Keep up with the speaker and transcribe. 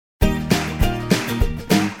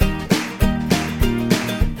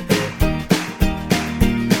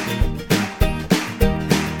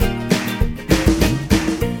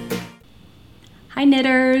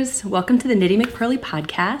Kniters! Welcome to the Knitty McPurley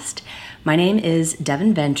podcast. My name is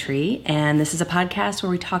Devin Ventry, and this is a podcast where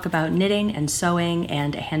we talk about knitting and sewing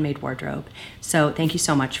and a handmade wardrobe. So thank you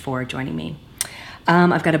so much for joining me.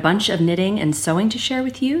 I've got a bunch of knitting and sewing to share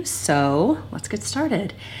with you, so let's get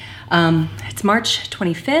started. It's March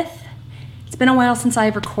 25th. It's been a while since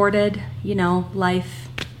I've recorded, life.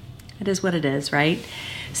 It is what it is, right?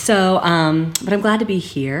 So, but I'm glad to be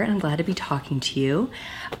here and I'm glad to be talking to you.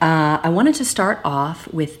 I wanted to start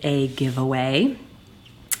off with a giveaway.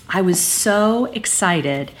 I was so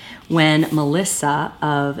excited when Melissa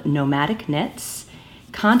of Nomadic Knits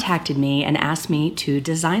contacted me and asked me to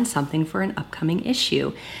design something for an upcoming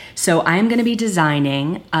issue. So I'm going to be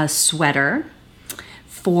designing a sweater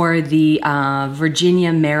for the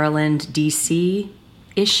Virginia, Maryland, DC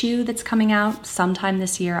issue that's coming out sometime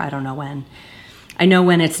this year. I don't know when. I know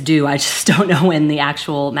when it's due. I just don't know when the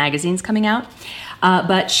actual magazine's coming out.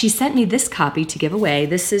 But she sent me this copy to give away.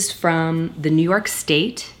 This is from the New York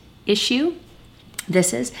State issue.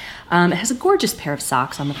 It has a gorgeous pair of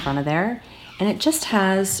socks on the front of there. And it just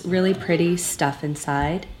has really pretty stuff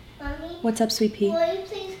inside. Mommy, what's up, sweet pea? will you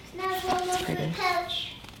please have one more for the pretty.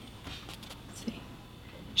 pouch? Let's see.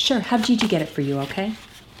 Sure, have Gigi get it for you, okay?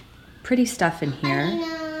 Pretty stuff in here.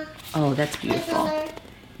 Oh, that's beautiful. Twizzler.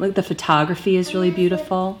 Look, the photography is really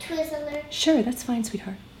beautiful. Twizzler. Sure, that's fine,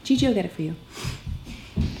 sweetheart. Gigi will get it for you.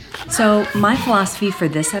 So my philosophy for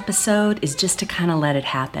this episode is just to kind of let it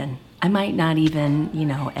happen. I might not even,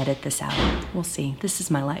 edit this out. We'll see. This is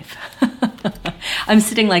my life. I'm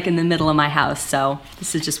sitting like in the middle of my house, so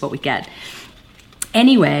this is just what we get.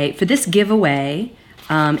 Anyway, for this giveaway,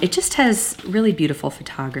 it just has really beautiful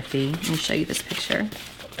photography. Let me show you this picture.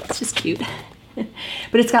 It's just cute.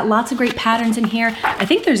 But it's got lots of great patterns in here. I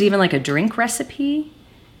think there's even like a drink recipe.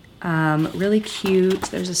 Really cute.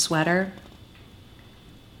 There's a sweater.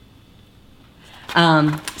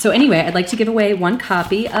 So anyway, I'd like to give away one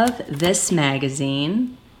copy of this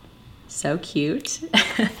magazine. So cute.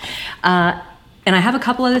 And I have a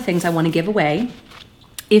couple other things I want to give away.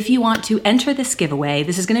 If you want to enter this giveaway,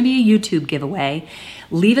 this is going to be a YouTube giveaway.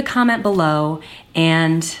 Leave a comment below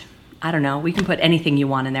and I don't know, we can put anything you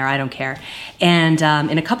want in there, I don't care. And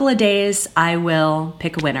in a couple of days, I will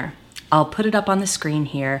pick a winner. I'll put it up on the screen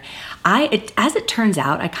here. As it turns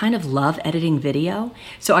out, I kind of love editing video,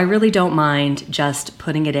 so I really don't mind just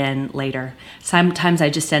putting it in later. Sometimes I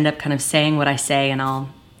just end up kind of saying what I say and I'll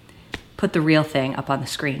put the real thing up on the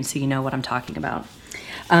screen so you know what I'm talking about.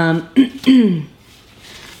 I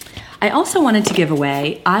also wanted to give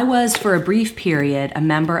away, I was for a brief period a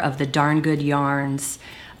member of the Darn Good Yarns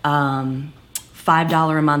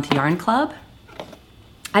 $5 a month yarn club.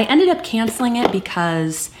 I ended up canceling it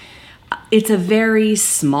because it's a very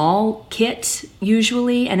small kit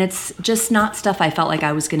usually, and it's just not stuff I felt like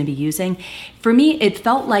I was going to be using. For me, it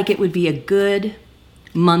felt like it would be a good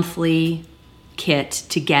monthly kit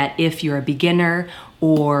to get if you're a beginner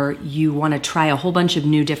or you want to try a whole bunch of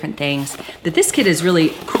new different things. But this kit is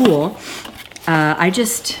really cool.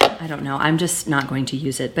 I don't know, I'm just not going to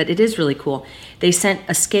use it, but it is really cool. They sent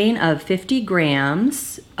a skein of 50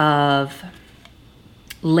 grams of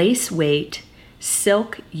lace weight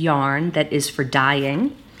silk yarn that is for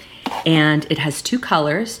dyeing, and it has two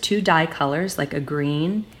dye colors, like a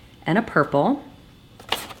green and a purple,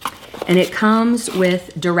 and it comes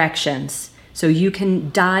with directions. So you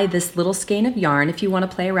can dye this little skein of yarn if you want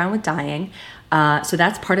to play around with dyeing. So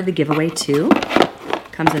that's part of the giveaway too.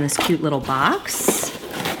 Comes in this cute little box.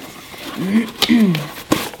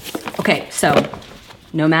 Okay, so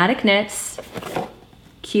Nomadic Knits,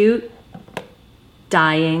 cute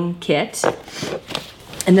dyeing kit.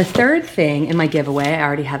 And the third thing in my giveaway, I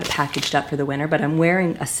already have it packaged up for the winner, but I'm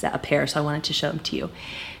wearing a pair, so I wanted to show them to you.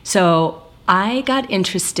 So I got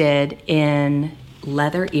interested in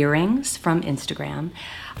leather earrings from Instagram.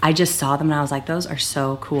 I just saw them and I was like, those are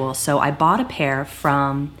so cool. So I bought a pair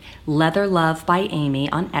from Leather Love by Amy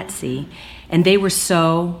on Etsy, and they were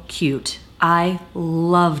so cute. I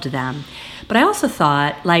loved them. But I also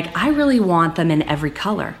thought, I really want them in every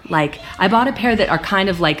color. I bought a pair that are kind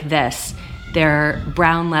of like this. They're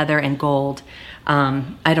brown leather and gold.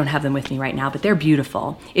 I don't have them with me right now, but they're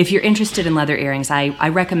beautiful. If you're interested in leather earrings, I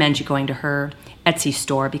recommend you going to her Etsy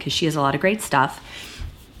store because she has a lot of great stuff.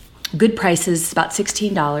 Good prices, about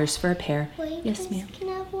 $16 for a pair. Wait, yes, ma'am. Can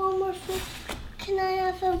I have one more food? Can I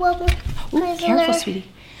have one more? Ooh, careful, sweetie.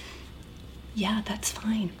 Yeah, that's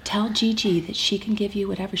fine. Tell Gigi that she can give you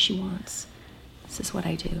whatever she wants. This is what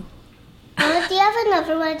I do. Do you have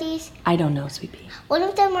another one of these? I don't know, sweet pea. One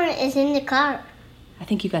of them is in the car. I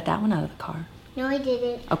think you got that one out of the car. No, I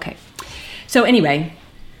didn't. Okay. So anyway,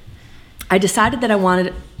 I decided that I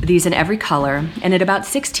wanted these in every color, and at about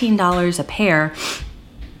 $16 a pair,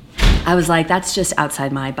 I was like, that's just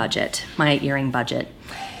outside my budget, my earring budget.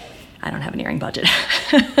 I don't have an earring budget.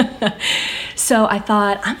 So I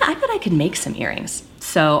thought, I bet I could make some earrings.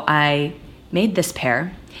 So I made this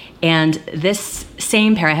pair, and this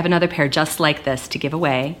same pair, I have another pair just like this to give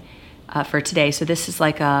away for today. So this is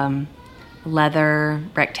like a leather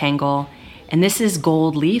rectangle, and this is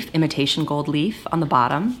gold leaf, imitation gold leaf on the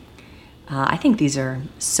bottom. I think these are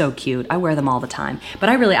so cute. I wear them all the time. But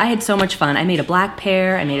I had so much fun. I made a black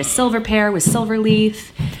pair. I made a silver pair with silver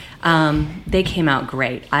leaf. They came out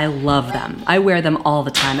great. I love them. I wear them all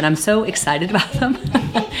the time, and I'm so excited about them.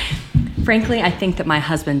 Frankly, I think that my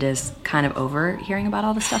husband is kind of over hearing about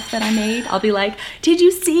all the stuff that I made. I'll be like, did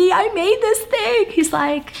you see? I made this thing. He's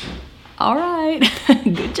like, all right,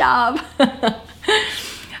 good job.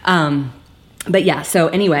 But yeah, so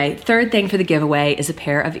anyway, third thing for the giveaway is a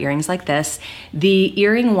pair of earrings like this. The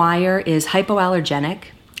earring wire is hypoallergenic.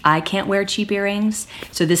 I can't wear cheap earrings,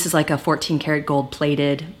 so this is like a 14 karat gold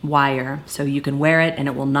plated wire, so you can wear it and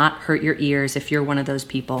it will not hurt your ears if you're one of those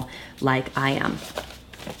people like I am.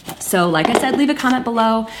 So like I said, leave a comment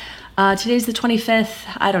below. Today's the 25th,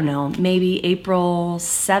 I don't know, maybe April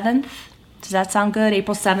 7th. Does that sound good?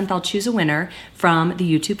 April 7th, I'll choose a winner from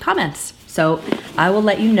the YouTube comments. So I will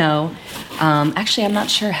let you know. Actually, I'm not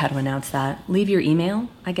sure how to announce that. Leave your email,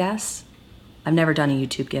 I guess. I've never done a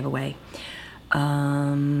YouTube giveaway.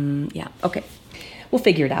 Yeah, okay. We'll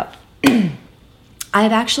figure it out.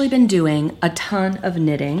 I've actually been doing a ton of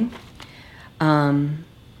knitting. I've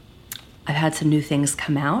had some new things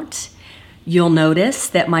come out. You'll notice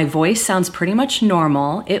that my voice sounds pretty much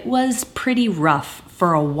normal. It was pretty rough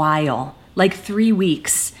for a while, like 3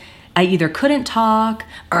 weeks. I either couldn't talk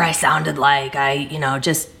or I sounded like it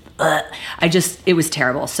was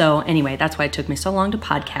terrible. So anyway, that's why it took me so long to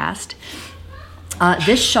podcast.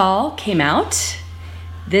 This shawl came out.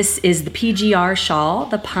 This is the PGR shawl,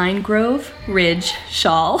 the Pine Grove Ridge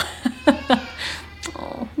shawl.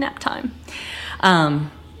 Oh, nap time.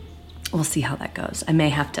 We'll see how that goes. I may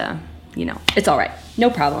have to, it's all right. No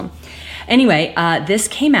problem. Anyway, this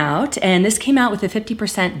came out, and this came out with a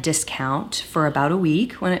 50% discount for about a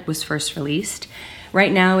week when it was first released.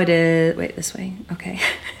 Right now it is, wait, this way, okay.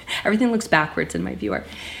 Everything looks backwards in my viewer.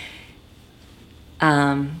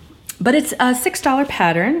 But it's a $6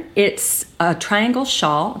 pattern. It's a triangle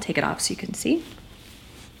shawl. I'll take it off so you can see.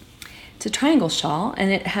 It's a triangle shawl,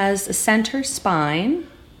 and it has a center spine,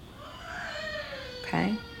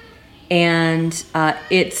 okay? And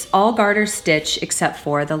it's all garter stitch except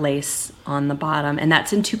for the lace on the bottom, and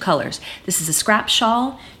that's in 2 colors. This is a scrap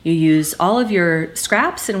shawl. You use all of your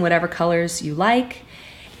scraps in whatever colors you like,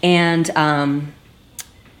 and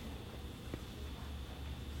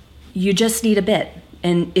you just need a bit.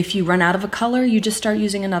 And if you run out of a color, you just start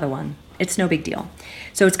using another one. It's no big deal.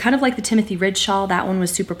 So it's kind of like the Timothy Ridge shawl. That one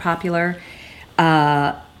was super popular.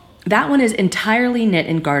 That one is entirely knit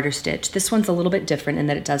in garter stitch. This one's a little bit different in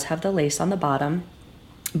that it does have the lace on the bottom.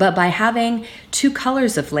 But by having 2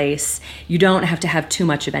 colors of lace, you don't have to have too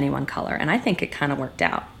much of any one color. And I think it kind of worked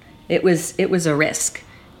out. It was a risk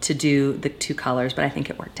to do the 2 colors, but I think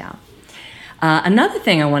it worked out. Another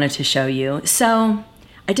thing I wanted to show you. So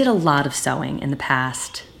I did a lot of sewing in the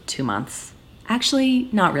past 2 months. Actually,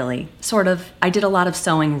 not really. Sort of. I did a lot of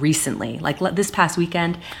sewing recently. Like this past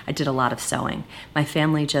weekend, I did a lot of sewing. My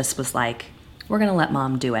family just was like, we're going to let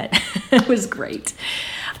Mom do it. It was great.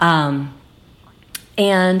 And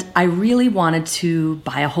I really wanted to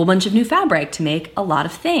buy a whole bunch of new fabric to make a lot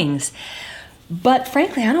of things. But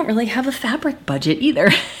frankly, I don't really have a fabric budget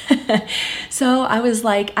either. So I was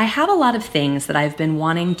like, I have a lot of things that I've been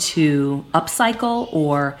wanting to upcycle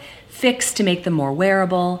or fix to make them more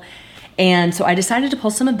wearable. And so I decided to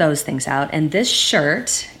pull some of those things out. And this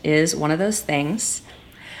shirt is one of those things.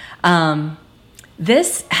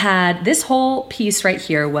 This whole piece right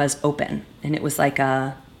here was open. And it was like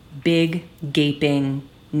a big gaping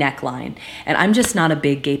neckline. And I'm just not a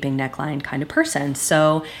big gaping neckline kind of person.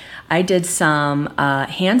 So I did some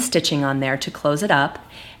hand stitching on there to close it up.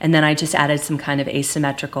 And then I just added some kind of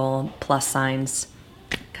asymmetrical plus signs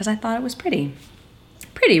because I thought it was pretty.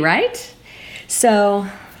 Pretty, right? So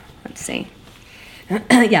let's see.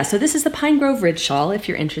 Yeah, so this is the Pine Grove Ridge shawl. If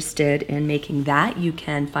you're interested in making that, you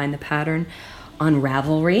can find the pattern on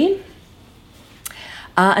Ravelry.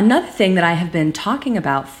 Another thing that I have been talking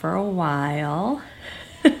about for a while,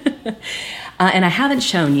 and I haven't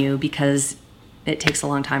shown you because it takes a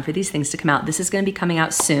long time for these things to come out. This is going to be coming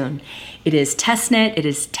out soon. It is test knit, it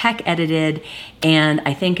is tech edited, and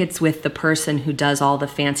I think it's with the person who does all the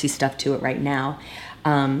fancy stuff to it right now.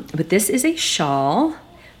 But this is a shawl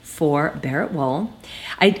for Barrett Wool.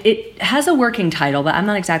 It has a working title, but I'm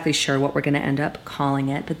not exactly sure what we're going to end up calling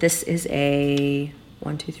it. But this is a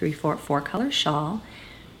 4 color shawl,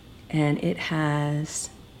 and it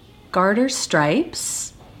has garter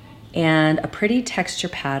stripes and a pretty texture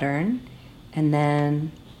pattern, and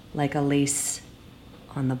then like a lace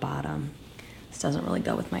on the bottom. This doesn't really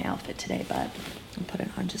go with my outfit today, but I'll put it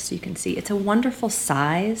on just so you can see. It's a wonderful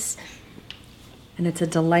size, and it's a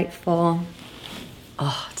delightful,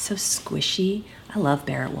 oh, it's so squishy. I love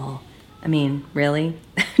Barrett Wool. I mean, really?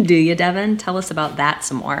 Do you, Devin? Tell us about that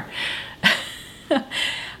some more.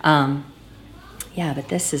 Yeah, but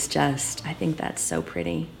this is just, I think that's so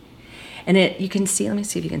pretty. And you can see, let me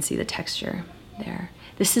see if you can see the texture there.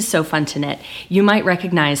 This is so fun to knit. You might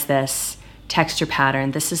recognize this texture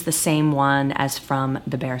pattern. This is the same one as from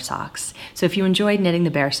the bear socks. So if you enjoyed knitting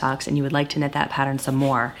the bear socks and you would like to knit that pattern some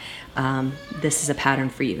more, this is a pattern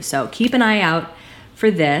for you. So keep an eye out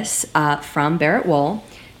for this from Barrett Wool.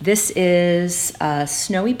 This is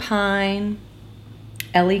Snowy Pine,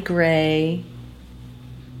 Ellie Gray.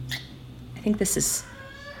 I think this is,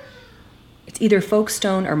 it's either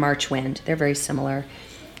Folkestone or Marchwind. They're very similar.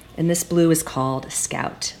 And this blue is called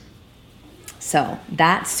Scout. So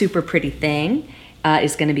that super pretty thing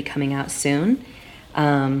is going to be coming out soon.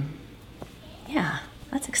 Yeah,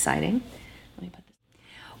 that's exciting. Let me put this.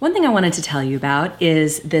 One thing I wanted to tell you about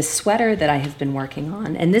is this sweater that I have been working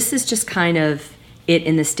on. And this is just kind of it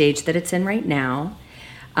in the stage that it's in right now.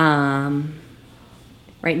 Right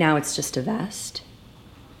now it's just a vest.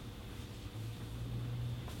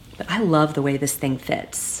 But I love the way this thing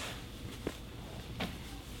fits.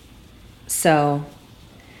 So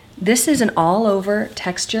this is an all-over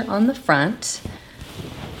texture on the front.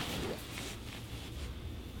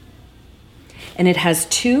 And it has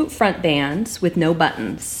 2 front bands with no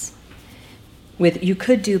buttons. You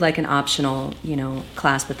could do like an optional,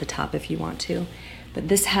 clasp at the top if you want to. But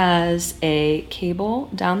this has a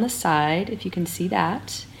cable down the side, if you can see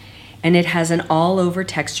that. And it has an all-over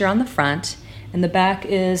texture on the front. And the back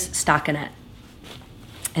is stockinette.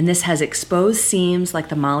 And this has exposed seams like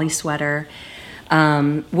the Molly sweater.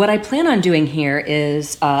 What I plan on doing here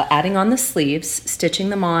is adding on the sleeves, stitching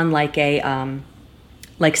them on like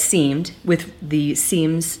like seamed, with the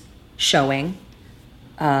seams showing,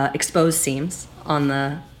 exposed seams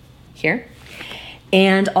on here.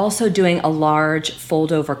 And also doing a large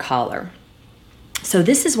fold over collar. So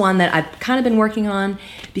this is one that I've kind of been working on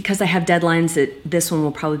because I have deadlines that this one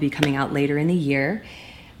will probably be coming out later in the year,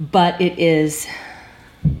 but it is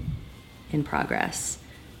in progress.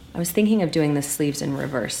 I was thinking of doing the sleeves in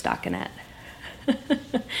reverse stockinette.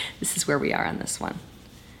 This is where we are on this one.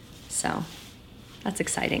 So that's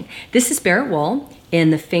exciting. This is Barrett Wool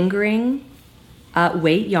in the fingering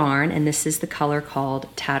weight yarn, and this is the color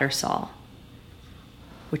called Tattersall,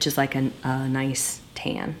 which is like a nice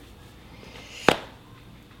tan.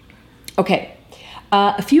 Okay,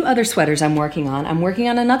 a few other sweaters I'm working on. I'm working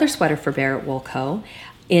on another sweater for Barrett Wool Co.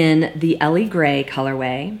 in the Ellie Gray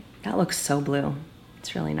colorway. That looks so blue.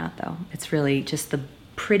 It's really not though. It's really just the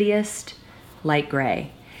prettiest light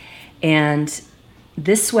gray. And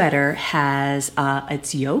this sweater has,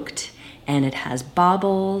 it's yoked and it has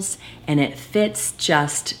bobbles and it fits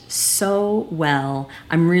just so well.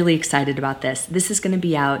 I'm really excited about this. This is going to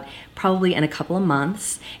be out probably in a couple of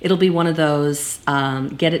months. It'll be one of those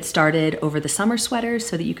get it started over the summer sweaters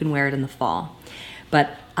so that you can wear it in the fall.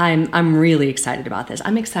 But I'm really excited about this.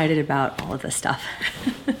 I'm excited about all of this stuff.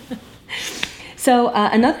 So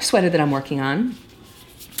another sweater that I'm working on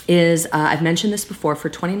is, I've mentioned this before, for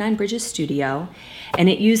 29 Bridges Studio, and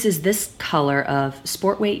it uses this color of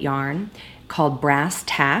sport weight yarn called Brass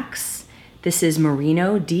Tacks. This is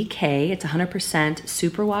Merino DK. It's 100%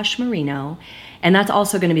 superwash merino, and that's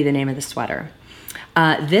also going to be the name of the sweater.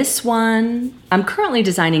 This one, I'm currently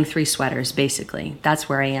designing 3 sweaters, basically. That's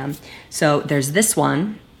where I am. So there's this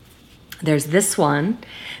one,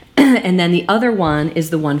 and then the other one is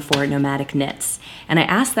the one for Nomadic Knits. And I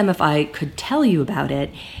asked them if I could tell you about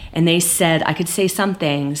it, and they said I could say some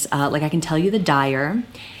things, like I can tell you the dyer.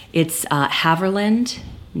 It's Haverland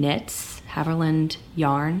Knits, Haverland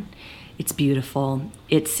yarn. It's beautiful.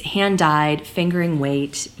 It's hand-dyed, fingering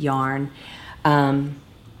weight yarn.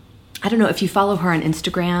 I don't know if you follow her on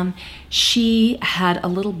Instagram. She had a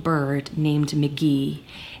little bird named McGee,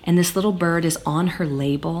 and this little bird is on her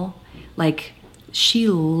label. Like, she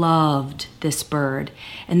loved this bird.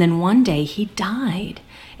 And then one day he died,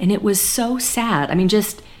 and it was so sad. I mean,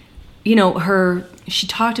 just, you know, she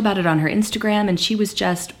talked about it on her Instagram, and she was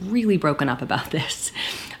just really broken up about this.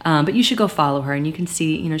 But you should go follow her, and you can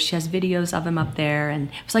see, you know, she has videos of him up there, and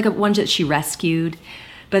it was like one that she rescued.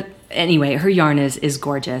 But anyway, her yarn is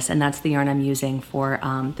gorgeous, and that's the yarn I'm using for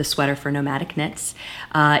the sweater for Nomadic Knits.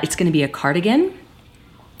 It's going to be a cardigan,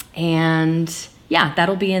 and yeah,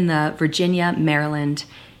 that'll be in the Virginia, Maryland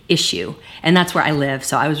issue, and that's where I live,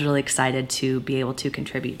 so I was really excited to be able to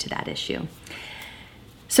contribute to that issue.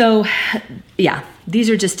 So yeah, these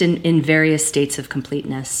are just in various states of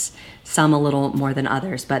completeness, some a little more than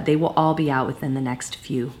others, but they will all be out within the next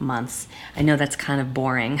few months. I know that's kind of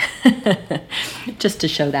boring just to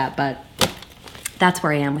show that, but that's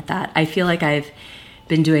where I am with that. I feel like I've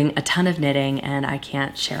been doing a ton of knitting and I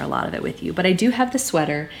can't share a lot of it with you, but I do have the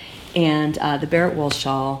sweater and the Barrett Wool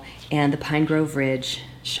shawl and the Pine Grove Ridge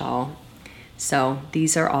shawl. So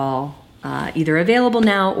these are all either available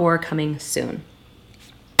now or coming soon.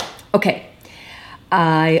 Okay,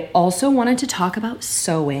 I also wanted to talk about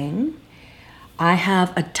sewing. I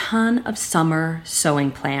have a ton of summer sewing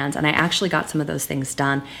plans, and I actually got some of those things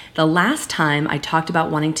done. The last time I talked about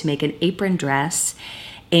wanting to make an apron dress,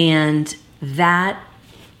 and that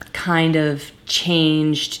kind of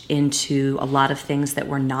changed into a lot of things that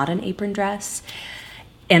were not an apron dress.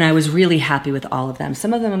 And I was really happy with all of them.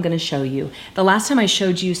 Some of them I'm going to show you. The last time I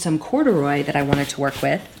showed you some corduroy that I wanted to work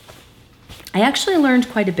with, I actually learned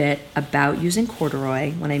quite a bit about using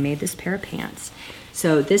corduroy when I made this pair of pants.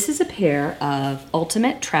 So this is a pair of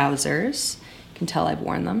Ultimate trousers. You can tell I've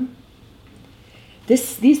worn them.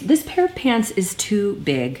 This pair of pants is too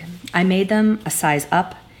big. I made them a size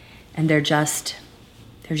up, and they're just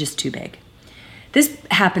too big. This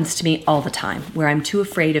happens to me all the time, where I'm too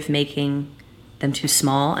afraid of making them too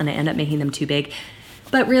small, and I end up making them too big.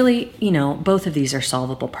 But really, you know, both of these are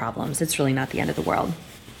solvable problems. It's really not the end of the world.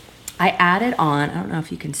 I added on, I don't know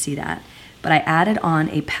if you can see that, but I added on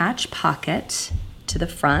a patch pocket to the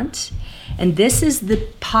front. And this is the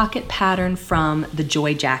pocket pattern from the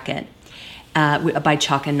Joy Jacket by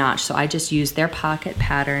Chalk and Notch. So I just used their pocket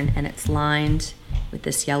pattern, and it's lined with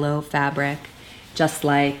this yellow fabric, just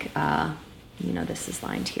like, you know, this is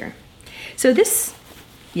lined here. So this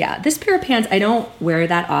pair of pants, I don't wear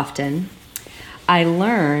that often. I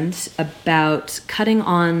learned about cutting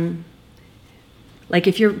on, like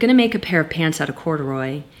if you're gonna make a pair of pants out of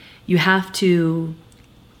corduroy, you have to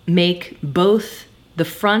make both the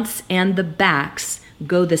fronts and the backs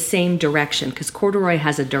go the same direction, because corduroy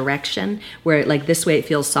has a direction where like this way it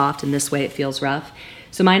feels soft and this way it feels rough.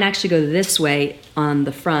 So mine actually go this way on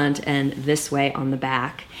the front and this way on the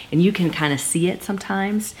back, and you can kind of see it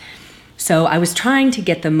sometimes. So I was trying to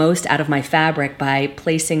get the most out of my fabric by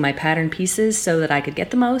placing my pattern pieces so that I could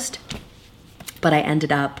get the most, but I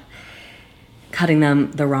ended up cutting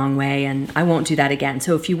them the wrong way, and I won't do that again.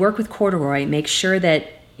 So if you work with corduroy, make sure that,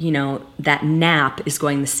 you know, that nap is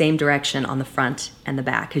going the same direction on the front and the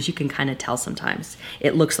back, because you can kind of tell sometimes.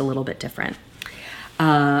 It looks a little bit different.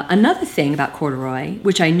 Another thing about corduroy,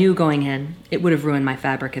 which I knew going in, it would have ruined my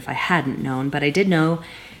fabric if I hadn't known, but I did know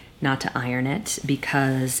not to iron it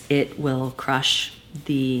because it will crush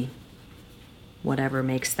the whatever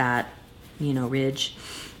makes that, you know, ridge.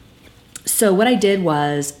 So what I did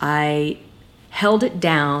was I held it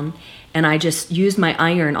down and I just used my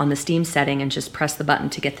iron on the steam setting and just pressed the button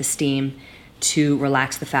to get the steam to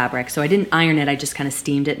relax the fabric. So I didn't iron it, I just kind of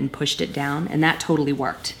steamed it and pushed it down, and that totally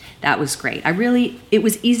worked. That was great. It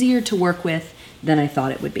was easier to work with than I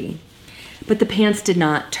thought it would be. But the pants did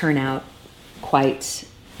not turn out quite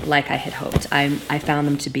like I had hoped. I found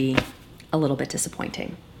them to be a little bit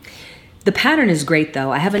disappointing. The pattern is great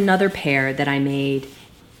though. I have another pair that I made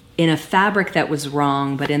in a fabric that was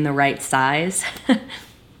wrong, but in the right size.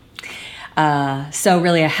 So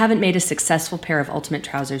really, I haven't made a successful pair of Ultimate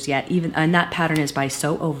trousers yet, and that pattern is by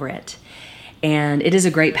Sew Over It. And it is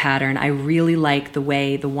a great pattern. I really like the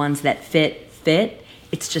way the ones that fit.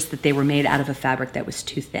 It's just that they were made out of a fabric that was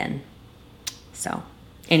too thin. So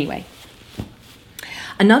anyway,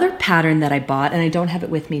 another pattern that I bought, and I don't have it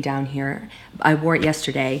with me down here, I wore it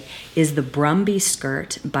yesterday, is the Brumby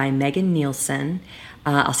skirt by Megan Nielsen.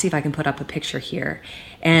 I'll see if I can put up a picture here.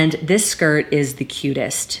 And this skirt is the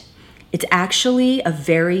cutest. It's actually a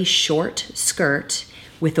very short skirt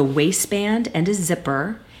with a waistband and a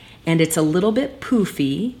zipper, and it's a little bit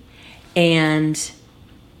poofy, and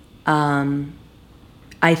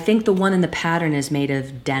I think the one in the pattern is made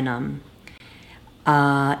of denim.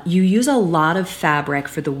 You use a lot of fabric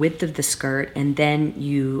for the width of the skirt, and then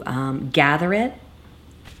you gather it.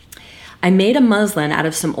 I made a muslin out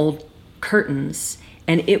of some old curtains,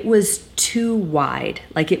 and it was too wide,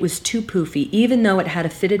 like it was too poofy. Even though it had a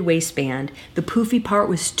fitted waistband, the poofy part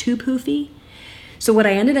was too poofy. So what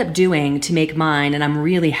I ended up doing to make mine, and I'm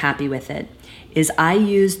really happy with it, is I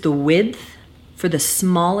used the width for the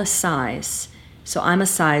smallest size. So I'm a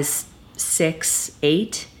size 6,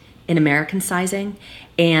 8 in American sizing,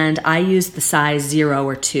 and I used the size 0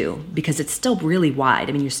 or 2 because it's still really wide.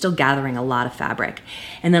 I mean, you're still gathering a lot of fabric.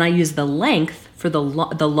 And then I used the length for the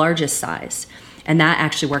largest size, and that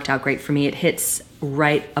actually worked out great for me. It hits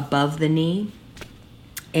right above the knee,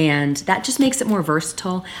 and that just makes it more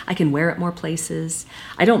versatile. I can wear it more places.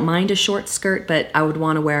 I don't mind a short skirt, but I would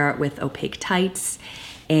want to wear it with opaque tights,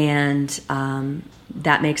 and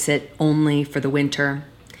that makes it only for the winter.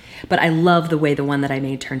 But I love the way the one that I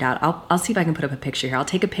made turned out. I'll see if I can put up a picture here. I'll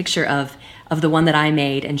take a picture of the one that I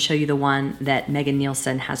made and show you the one that Megan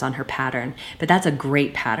Nielsen has on her pattern. But that's a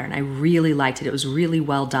great pattern. I really liked it. It was really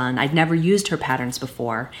well done. I'd never used her patterns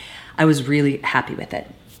before. I was really happy with it.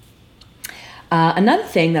 Another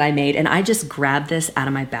thing that I made, and I just grabbed this out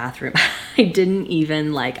of my bathroom. I didn't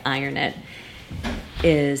even iron it,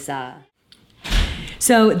 is...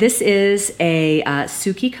 So this is a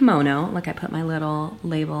Suki kimono. Look, I put my little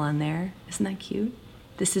label on there. Isn't that cute?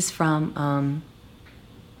 This is from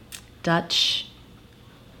Dutch.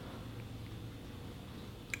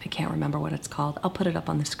 I can't remember what it's called. I'll put it up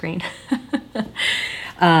on the screen.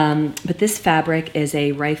 But this fabric is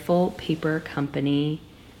a Rifle Paper Company.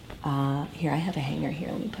 Here, I have a hanger here.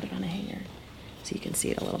 Let me put it on a hanger so you can see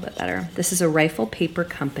it a little bit better. This is a Rifle Paper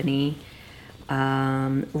Company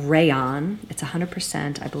rayon. It's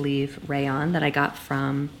 100%, I believe, rayon that I got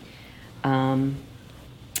from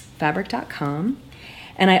fabric.com.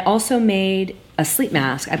 And I also made a sleep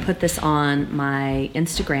mask. I put this on my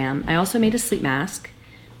Instagram. I also made a sleep mask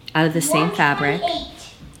out of the same fabric.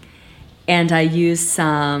 And I used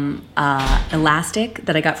some elastic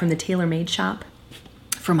that I got from the TaylorMade shop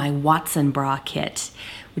for my Watson bra kit,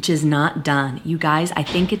 which is not done. You guys, I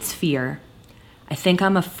think it's fear. I think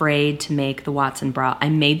I'm afraid to make the Watson bra. I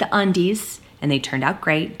made the undies and they turned out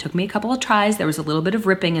great. Took me a couple of tries. There was a little bit of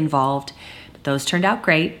ripping involved, but those turned out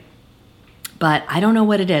great. But I don't know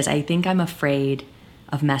what it is. I think I'm afraid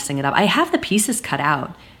of messing it up. I have the pieces cut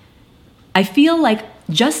out. I feel like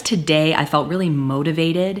just today I felt really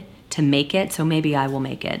motivated to make it, so maybe I will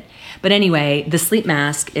make it. But anyway, the sleep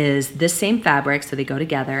mask is this same fabric, so they go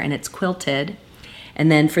together, and it's quilted. And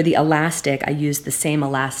then for the elastic, I used the same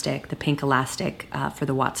elastic, the pink elastic for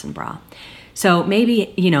the Watson bra. So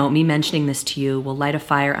maybe, me mentioning this to you will light a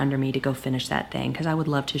fire under me to go finish that thing, because I would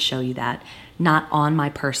love to show you that. Not on my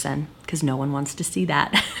person, because no one wants to see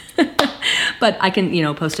that. But I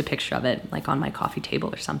can, post a picture of it, like on my coffee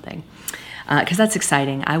table or something, because that's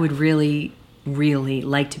exciting. I would really, really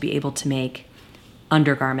like to be able to make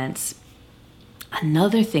undergarments.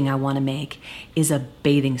 Another thing I want to make is a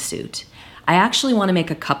bathing suit. I actually want to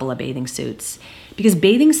make a couple of bathing suits, because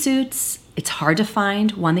bathing suits, it's hard to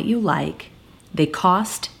find one that you like. They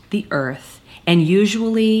cost the earth, and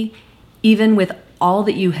usually, even with all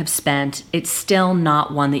that you have spent, it's still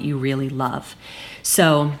not one that you really love.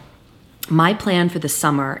 So my plan for the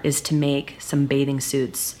summer is to make some bathing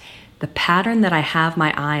suits. The pattern that I have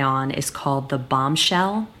my eye on is called the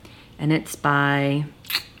Bombshell, and it's by,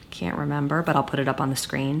 I can't remember, but I'll put it up on the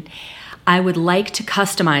screen. I would like to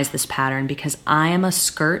customize this pattern because I am a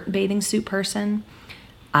skirt bathing suit person.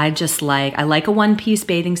 I like a one-piece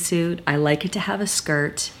bathing suit. I like it to have a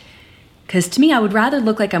skirt, because to me, I would rather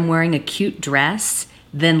look like I'm wearing a cute dress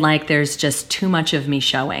than like there's just too much of me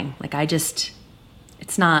showing.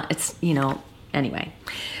 Anyway.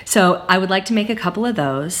 So I would like to make a couple of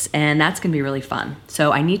those, and that's gonna be really fun.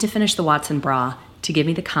 So I need to finish the Watson bra to give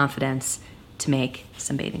me the confidence to make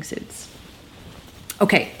some bathing suits.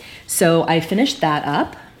 Okay. So I finished that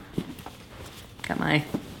up. Got my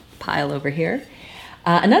pile over here.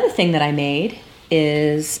 Another thing that I made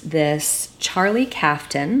is this Charlie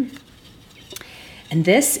caftan. And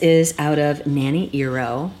this is out of Nanny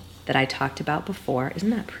Eero that I talked about before.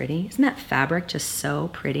 Isn't that pretty? Isn't that fabric just so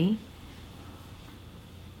pretty?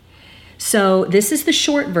 So this is the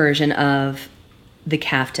short version of the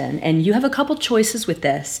caftan, and you have a couple choices with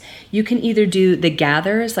this. You can either do the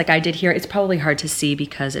gathers like I did here. It's probably hard to see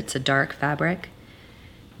because it's a dark fabric,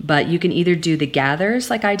 but you can either do the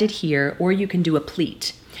gathers like I did here, or you can do a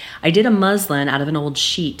pleat. I did a muslin out of an old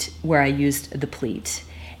sheet where I used the pleat,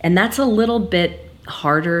 and that's a little bit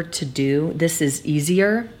harder to do. This is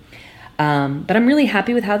easier, but I'm really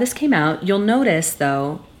happy with how this came out. You'll notice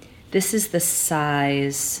though, this is the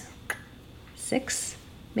size 6,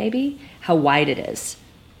 maybe, how wide it is.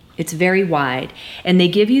 It's very wide. And they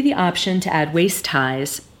give you the option to add waist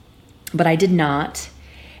ties, but I did not.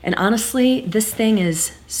 And honestly, this thing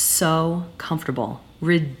is so comfortable,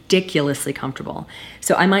 ridiculously comfortable.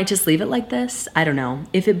 So I might just leave it like this. I don't know.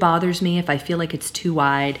 If it bothers me, if I feel like it's too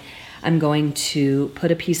wide, I'm going to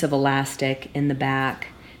put a piece of elastic in the back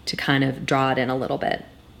to kind of draw it in a little bit.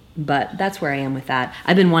 but that's where I am with that.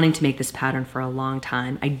 I've been wanting to make this pattern for a long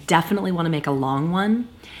time. I definitely want to make a long one,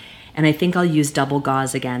 and I think I'll use double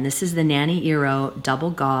gauze again. This is the Nanny Iro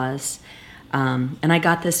double gauze, and I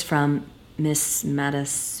got this from Miss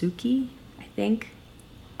Matasuki, I think.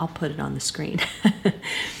 I'll put it on the screen.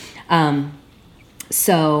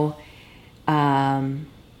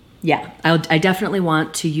 Yeah, I definitely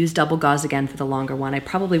want to use double gauze again for the longer one. I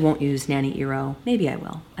probably won't use Nanny Iro. Maybe I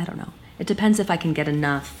will. I don't know. It depends if I can get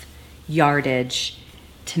enough yardage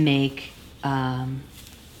to make it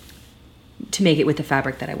with the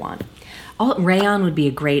fabric that I want. Rayon would be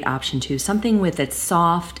a great option too. Something with it's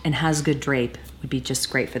soft and has good drape would be just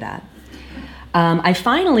great for that. I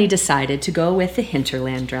finally decided to go with the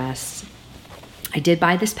Hinterland dress. I did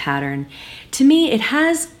buy this pattern. To me, it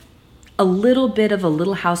has a little bit of a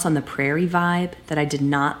Little House on the Prairie vibe that I did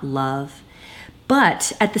not love.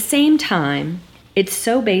 But at the same time, it's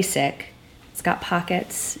so basic. It's got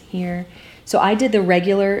pockets here. So I did the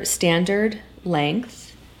regular standard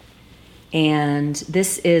length. And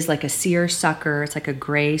this is like a seersucker. It's like a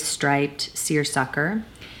gray striped seersucker.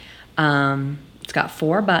 It's got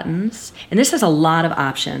 4 buttons, and this has a lot of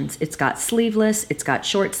options. It's got sleeveless, it's got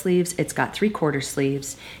short sleeves, it's got 3/4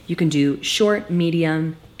 sleeves. You can do short,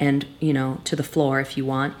 medium, and to the floor if you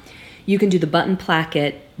want. You can do the button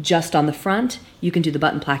placket just on the front. You can do the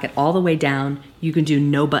button placket all the way down. You can do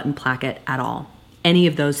no button placket at all. Any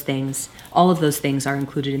of those things, all of those things are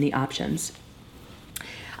included in the options.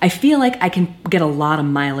 I feel like I can get a lot of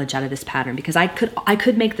mileage out of this pattern because I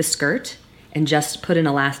could make the skirt and just put an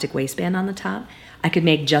elastic waistband on the top. I could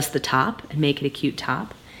make just the top and make it a cute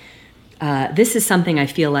top. This is something I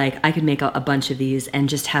feel like I could make a bunch of these and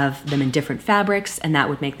just have them in different fabrics, and that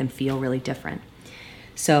would make them feel really different.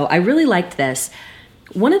 So I really liked this.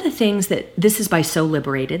 One of the things this is by So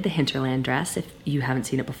Liberated, the Hinterland dress, if you haven't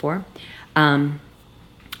seen it before. One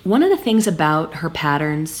of the things about her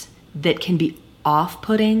patterns that can be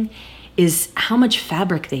off-putting is how much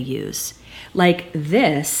fabric they use. Like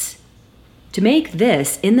this, to make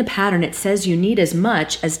this, in the pattern, it says you need as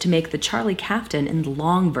much as to make the Charlie Kaftan in the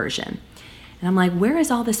long version. And I'm like, where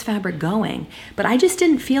is all this fabric going? But I just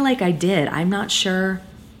didn't feel like I did. I'm not sure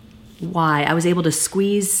why. I was able to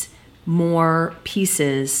squeeze more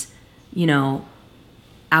pieces,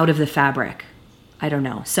 out of the fabric. I don't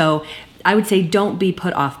know. So I would say don't be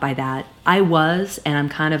put off by that. I was, and I'm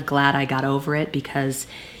kind of glad I got over it because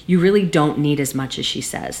you really don't need as much as she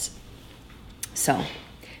says. So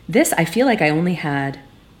this, I feel like I only had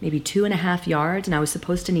maybe 2.5 yards and I was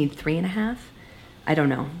supposed to need 3.5. I don't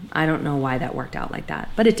know. I don't know why that worked out like that,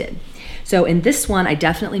 but it did. So in this one, I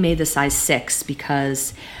definitely made the size 6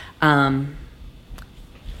 because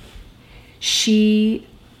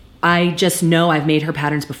I just know I've made her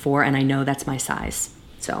patterns before and I know that's my size.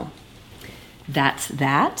 So that's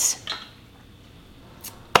that.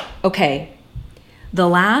 Okay. The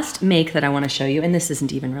last make that I want to show you, and this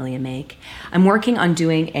isn't even really a make, I'm working on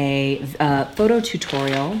doing a photo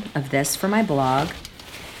tutorial of this for my blog,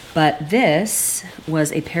 but this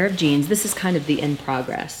was a pair of jeans. This is kind of the in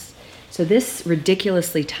progress. So this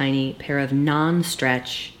ridiculously tiny pair of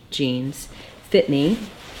non-stretch jeans fit me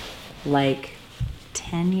like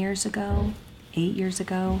 10 years ago, 8 years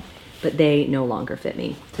ago, but they no longer fit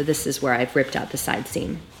me. So this is where I've ripped out the side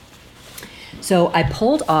seam. So I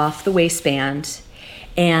pulled off the waistband.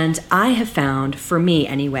 And I have found, for me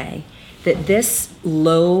anyway, that this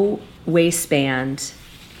low waistband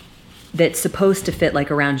that's supposed to fit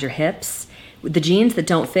like around your hips, the jeans that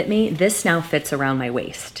don't fit me, this now fits around my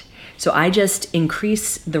waist. So I just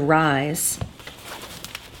increase the rise.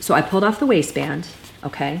 So I pulled off the waistband,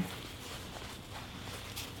 okay?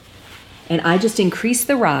 And I just increase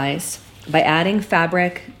the rise by adding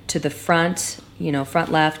fabric to the front,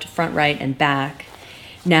 front left, front right, and back.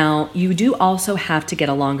 Now, you do also have to get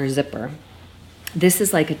a longer zipper. This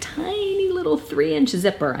is like a tiny little 3-inch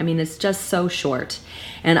zipper. I mean, it's just so short.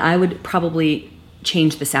 And I would probably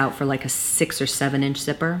change this out for like a 6 or 7-inch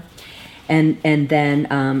zipper. And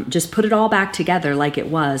then just put it all back together like it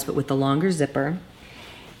was, but with the longer zipper.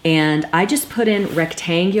 And I just put in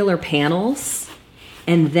rectangular panels,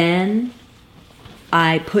 and then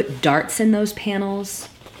I put darts in those panels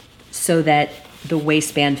so that the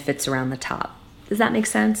waistband fits around the top. Does that make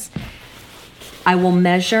sense? I will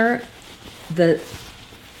measure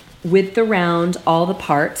with the round all the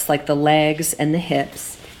parts, like the legs and the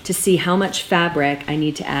hips, to see how much fabric I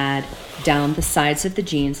need to add down the sides of the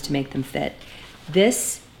jeans to make them fit.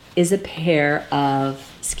 This is a pair of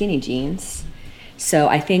skinny jeans, so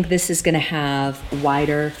I think this is going to have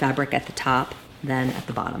wider fabric at the top than at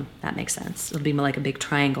the bottom. That makes sense. It'll be like a big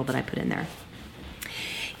triangle that I put in there.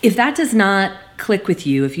 If that does not click with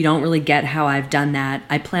you, if you don't really get how I've done that,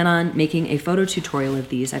 I plan on making a photo tutorial of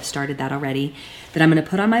these. I've started that already, that I'm going to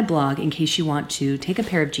put on my blog in case you want to take a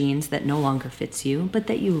pair of jeans that no longer fits you, but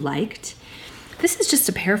that you liked. This is just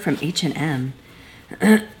a pair from H&M.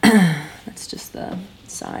 That's just the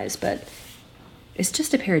size, but it's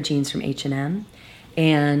just a pair of jeans from H&M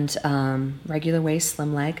and regular waist,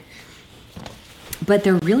 slim leg. But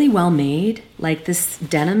they're really well made. Like, this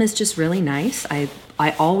denim is just really nice. I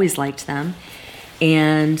always liked them.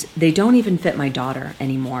 And they don't even fit my daughter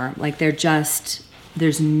anymore. Like, they're just,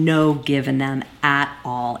 there's no give in them at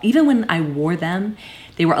all. Even when I wore them,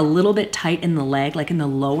 they were a little bit tight in the leg, like in the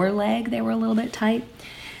lower leg, they were a little bit tight.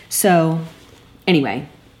 So anyway,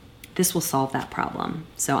 this will solve that problem.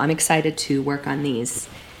 So I'm excited to work on these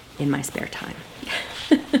in my spare time.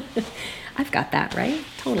 I've got that, right?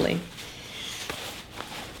 Totally.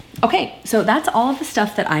 Okay, so that's all of the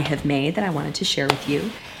stuff that I have made that I wanted to share with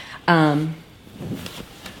you. Let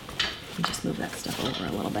me just move that stuff over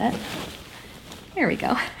a little bit. There we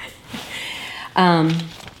go.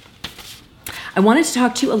 I wanted to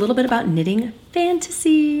talk to you a little bit about knitting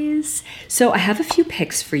fantasies. So I have a few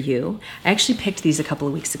picks for you. I actually picked these a couple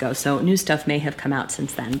of weeks ago, so new stuff may have come out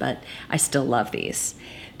since then, but I still love these.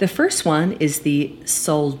 The first one is the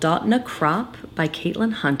Soldotna Crop by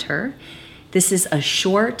Caitlin Hunter. This is a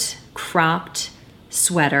short, cropped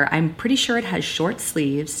sweater. I'm pretty sure it has short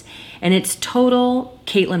sleeves, and it's total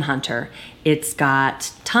Caitlin Hunter. It's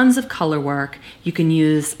got tons of color work. You can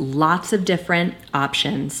use lots of different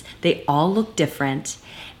options. They all look different,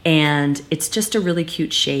 and it's just a really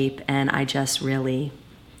cute shape, and I just really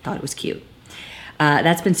thought it was cute.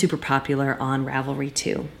 That's been super popular on Ravelry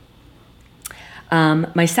too.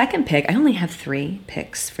 My second pick, I only have 3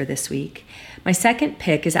 picks for this week. My second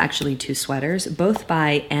pick is actually 2 sweaters, both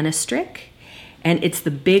by Anna Strick, and it's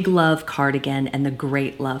the Big Love cardigan and the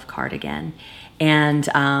Great Love cardigan. And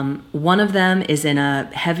one of them is in a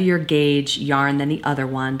heavier gauge yarn than the other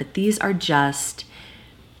one, but these are just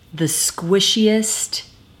the squishiest,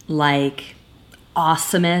 like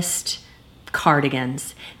awesomest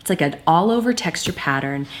cardigans. It's like an all over texture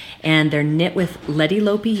pattern, and they're knit with Leti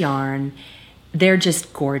Lopi yarn. They're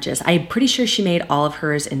just gorgeous. I'm pretty sure she made all of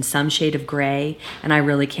hers in some shade of gray, and I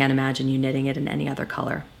really can't imagine you knitting it in any other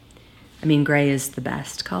color. I mean, gray is the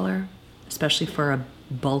best color, especially for a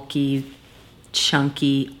bulky,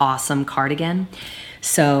 chunky, awesome cardigan.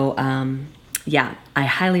 So yeah, I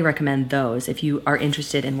highly recommend those if you are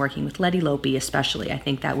interested in working with Leti Lopi especially. I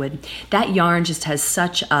think that yarn just has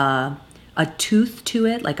such a tooth to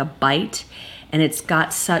it, like a bite, and it's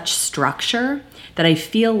got such structure that I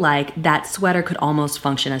feel like that sweater could almost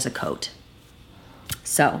function as a coat.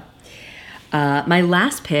 So my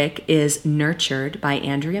last pick is Nurtured by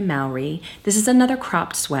Andrea Mowry. This is another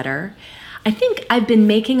cropped sweater. I think I've been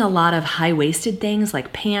making a lot of high-waisted things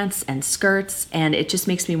like pants and skirts, and it just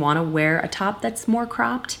makes me want to wear a top that's more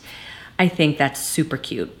cropped. I think that's super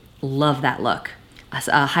cute. Love that look.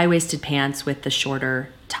 High-waisted pants with the shorter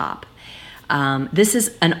top. This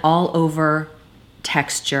is an all-over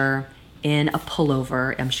texture in a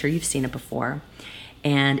pullover. I'm sure you've seen it before.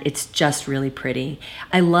 And it's just really pretty.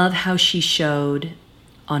 I love how she showed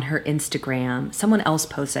on her Instagram, someone else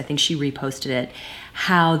posted, I think she reposted it,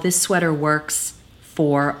 how this sweater works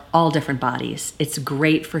for all different bodies. It's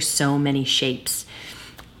great for so many shapes.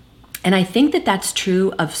 And I think that that's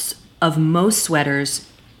true of most sweaters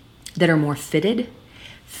that are more fitted.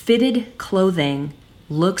 Fitted clothing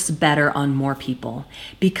looks better on more people,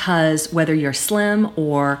 because whether you're slim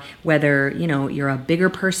or whether you're a bigger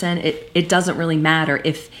person, it doesn't really matter.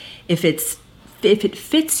 If it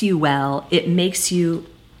fits you well, it makes you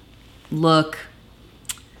look,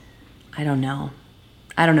 I don't know.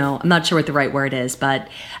 I'm not sure what the right word is, but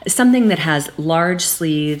something that has large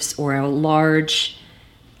sleeves or a large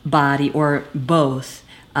body or both.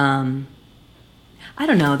 I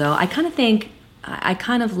don't know though. I kind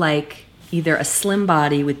of like either a slim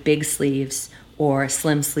body with big sleeves or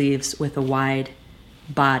slim sleeves with a wide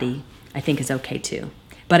body. I think is okay too.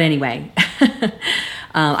 But anyway,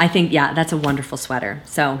 I think, yeah, that's a wonderful sweater.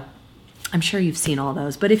 So I'm sure you've seen all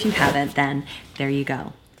those, but if you haven't, then there you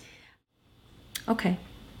go. Okay.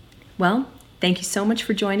 Well, thank you so much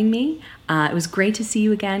for joining me. It was great to see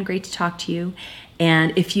you again, great to talk to you.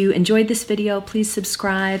 And if you enjoyed this video, please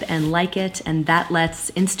subscribe and like it, and that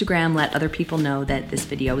lets Instagram let other people know that this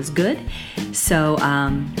video is good. So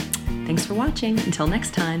thanks for watching. Until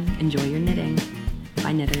next time, enjoy your knitting.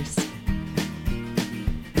 Bye, knitters.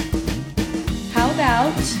 How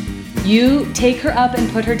about you take her up and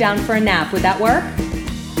put her down for a nap? Would that work?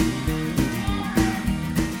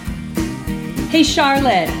 Hey,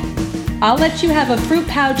 Charlotte. I'll let you have a fruit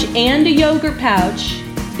pouch and a yogurt pouch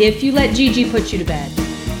if you let Gigi put you to bed.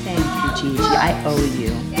 Thank you, Gigi. I owe you.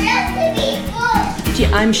 There has to be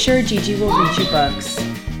books. I'm sure Gigi will read you books.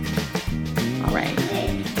 All right.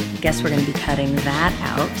 Guess we're going to be cutting that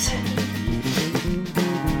out.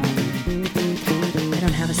 I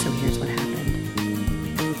don't have a so here's